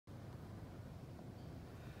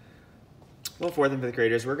Well, 4th and 5th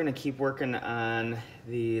graders, we're gonna keep working on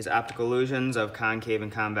these optical illusions of concave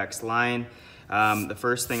and convex line. The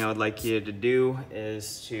first thing I would like you to do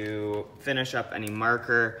is to finish up any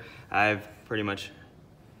marker. I've pretty much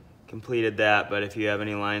completed that, but if you have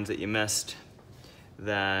any lines that you missed,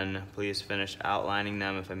 then please finish outlining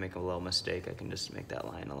them. If I make a little mistake, I can just make that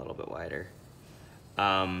line a little bit wider.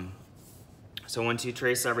 So once you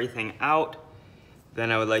trace everything out,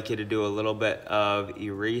 then I would like you to do a little bit of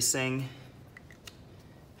erasing.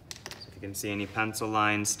 So if you can see any pencil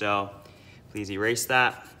lines still, please erase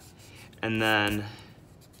that. And then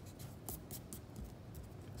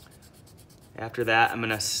after that, I'm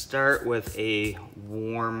gonna start with a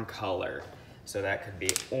warm color. So that could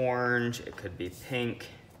be orange, it could be pink,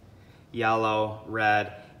 yellow,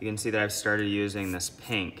 red. You can see that I've started using this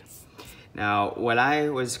pink. Now, when I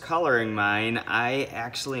was coloring mine, I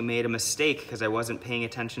actually made a mistake because I wasn't paying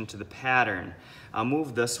attention to the pattern. I'll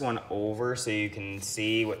move this one over so you can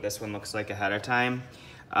see what this one looks like ahead of time.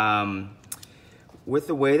 With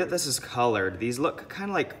the way that this is colored, these look kind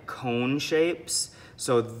of like cone shapes.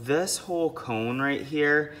 So this whole cone right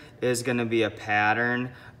here is gonna be a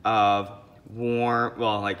pattern of warm,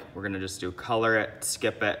 well, like we're gonna just do color it,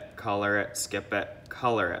 skip it, color it, skip it,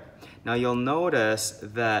 color it. Now you'll notice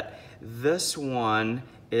that this one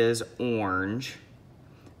is orange,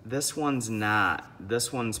 this one's not,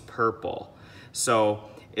 this one's purple. So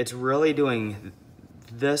it's really doing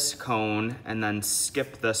this cone and then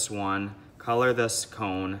skip this one, color this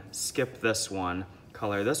cone, skip this one,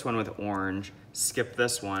 color this one with orange, skip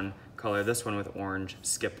this one, color this one with orange,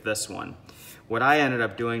 skip this one. What I ended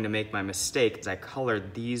up doing to make my mistake is I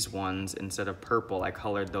colored these ones instead of purple, I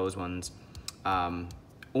colored those ones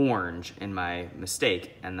orange in my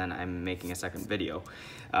mistake, and then I'm making a second video.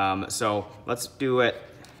 So let's do it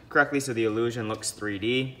correctly so the illusion looks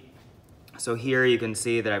 3D. So here you can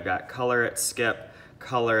see that I've got color it, skip,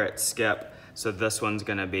 color it, skip. So this one's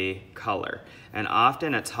gonna be color. And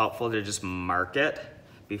often it's helpful to just mark it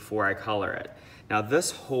before I color it. Now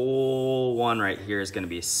this whole one right here is gonna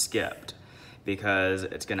be skipped because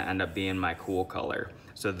it's gonna end up being my cool color.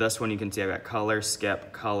 So this one you can see I've got color,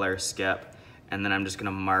 skip, and then I'm just gonna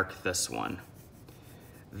mark this one.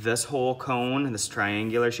 This whole cone, this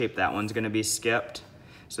triangular shape, that one's gonna be skipped.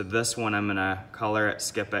 So this one I'm gonna color it,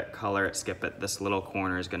 skip it, color it, skip it. This little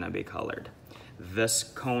corner is gonna be colored. This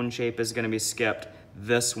cone shape is gonna be skipped.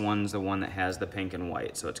 This one's the one that has the pink and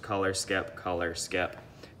white. So it's color, skip, color, skip,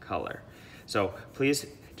 color. So please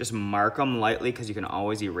just mark them lightly because you can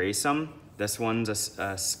always erase them. This one's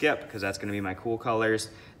a skip because that's gonna be my cool colors.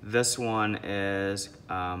 This one is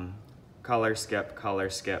color,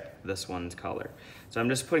 skip, this one's color. So I'm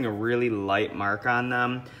just putting a really light mark on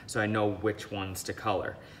them so I know which ones to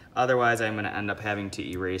color. Otherwise, I'm gonna end up having to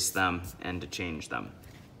erase them and to change them.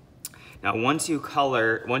 Now, once you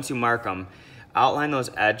mark them, outline those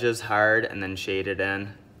edges hard and then shade it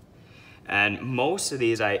in. And most of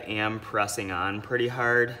these I am pressing on pretty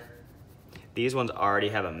hard. These ones already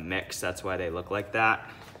have a mix, that's why they look like that.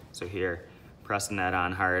 So here, pressing that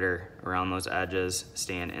on harder around those edges,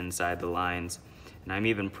 staying inside the lines. And I'm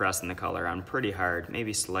even pressing the color on pretty hard,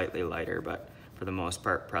 maybe slightly lighter, but for the most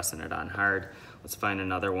part, pressing it on hard. Let's find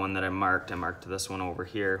another one that I marked. I marked this one over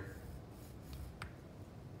here.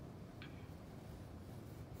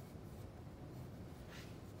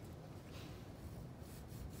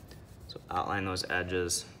 So outline those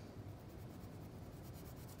edges.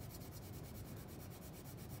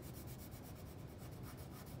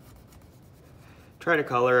 Try to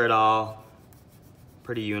color it all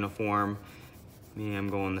pretty uniform. Me, I'm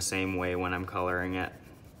going the same way when I'm coloring it.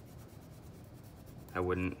 I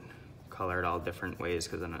wouldn't color it all different ways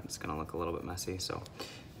because then it's gonna look a little bit messy. So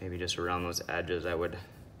maybe just around those edges, I would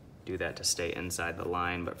do that to stay inside the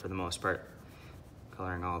line, but for the most part,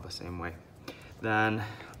 coloring all the same way. Then,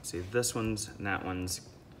 let's see, this one's and that one's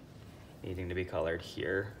needing to be colored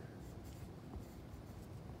here.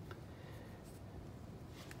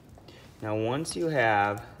 Now, once you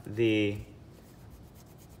have the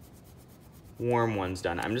warm ones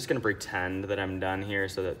done, I'm just gonna pretend that I'm done here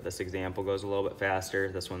so that this example goes a little bit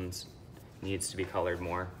faster. This one needs to be colored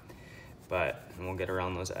more, and we'll get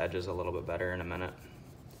around those edges a little bit better in a minute.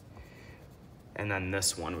 And then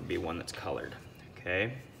this one would be one that's colored,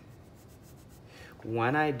 okay?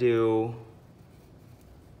 When I do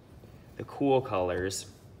the cool colors,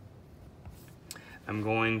 I'm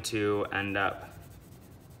going to end up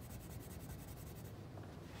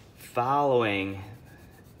following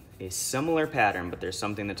a similar pattern, but there's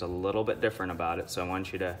something that's a little bit different about it, so I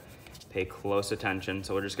want you to pay close attention.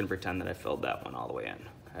 So we're just gonna pretend that I filled that one all the way in,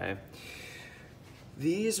 okay?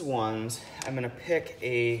 These ones, I'm gonna pick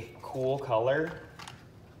a cool color.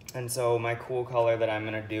 And so my cool color that I'm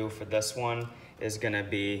gonna do for this one is gonna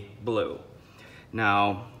be blue.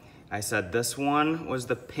 Now, I said this one was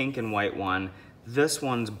the pink and white one. This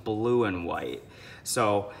one's blue and white.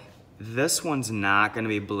 So this one's not gonna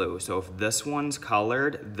be blue. So if this one's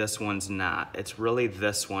colored, this one's not. It's really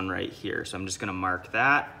this one right here. So I'm just gonna mark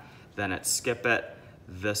that, then skip it.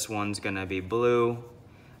 This one's gonna be blue.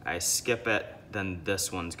 I skip it, then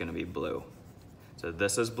this one's gonna be blue. So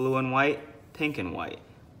this is blue and white, pink and white.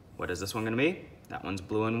 What is this one gonna be? That one's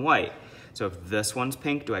blue and white. So if this one's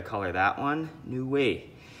pink, do I color that one? No way.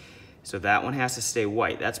 So that one has to stay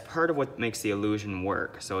white. That's part of what makes the illusion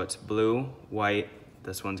work. So it's blue, white,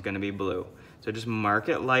 this one's gonna be blue. So just mark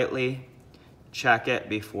it lightly, check it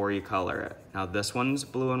before you color it. Now this one's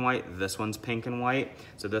blue and white, this one's pink and white.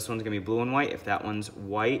 So this one's gonna be blue and white. If that one's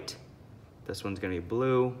white, this one's gonna be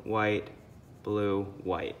blue, white, blue,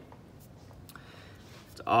 white.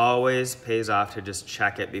 It always pays off to just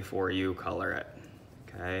check it before you color it,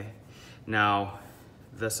 okay? Now,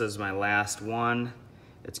 this is my last one.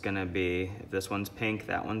 It's gonna be, if this one's pink,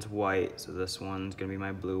 that one's white, so this one's gonna be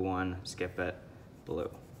my blue one, skip it,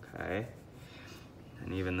 blue, okay?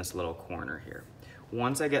 And even this little corner here.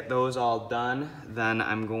 Once I get those all done, then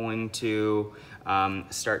I'm going to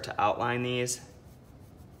start to outline these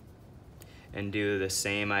and do the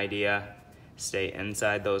same idea. Stay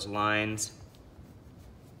inside those lines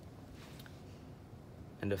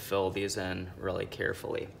and to fill these in really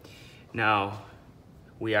carefully. Now,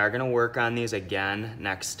 we are gonna work on these again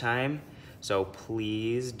next time, so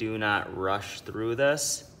please do not rush through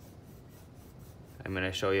this. I'm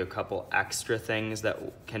gonna show you a couple extra things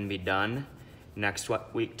that can be done next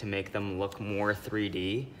week to make them look more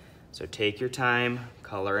 3D. So take your time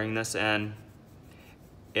coloring this in.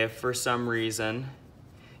 If for some reason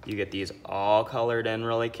you get these all colored in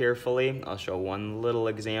really carefully, I'll show one little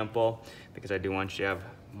example because I do want you to have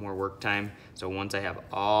more work time. So once I have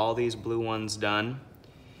all these blue ones done,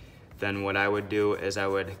 then what I would do is I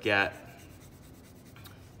would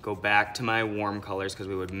go back to my warm colors because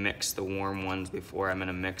we would mix the warm ones before I'm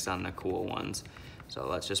gonna mix on the cool ones. So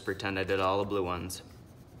let's just pretend I did all the blue ones.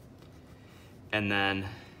 And then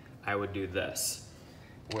I would do this.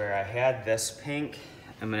 Where I had this pink,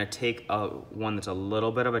 I'm gonna take one that's a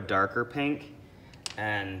little bit of a darker pink,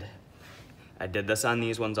 and I did this on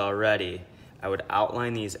these ones already. I would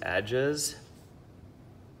outline these edges.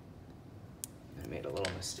 I made a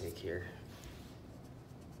little mistake here.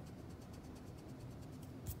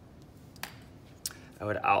 I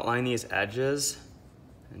would outline these edges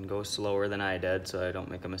and go slower than I did so I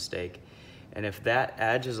don't make a mistake. And if that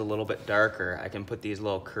edge is a little bit darker, I can put these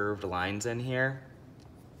little curved lines in here.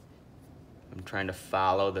 I'm trying to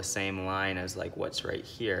follow the same line as like what's right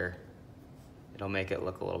here. It'll make it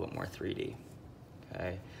look a little bit more 3D,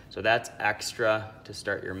 okay? So that's extra to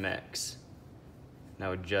start your mix. And I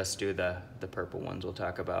would just do the purple ones. We'll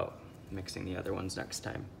talk about mixing the other ones next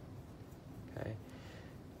time, okay?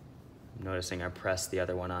 I'm noticing I pressed the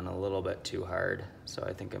other one on a little bit too hard, so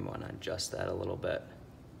I think I'm gonna adjust that a little bit.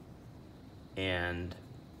 And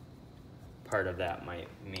part of that might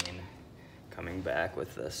mean coming back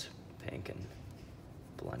with this pink and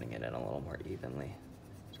blending it in a little more evenly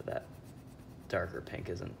so that darker pink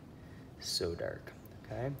isn't so dark,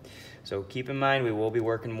 okay? So keep in mind, we will be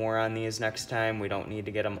working more on these next time. We don't need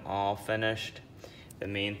to get them all finished. The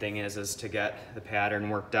main thing is to get the pattern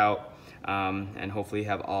worked out and hopefully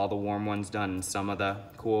have all the warm ones done and some of the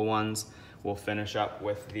cool ones. We'll finish up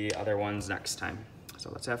with the other ones next time. So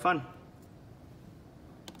let's have fun.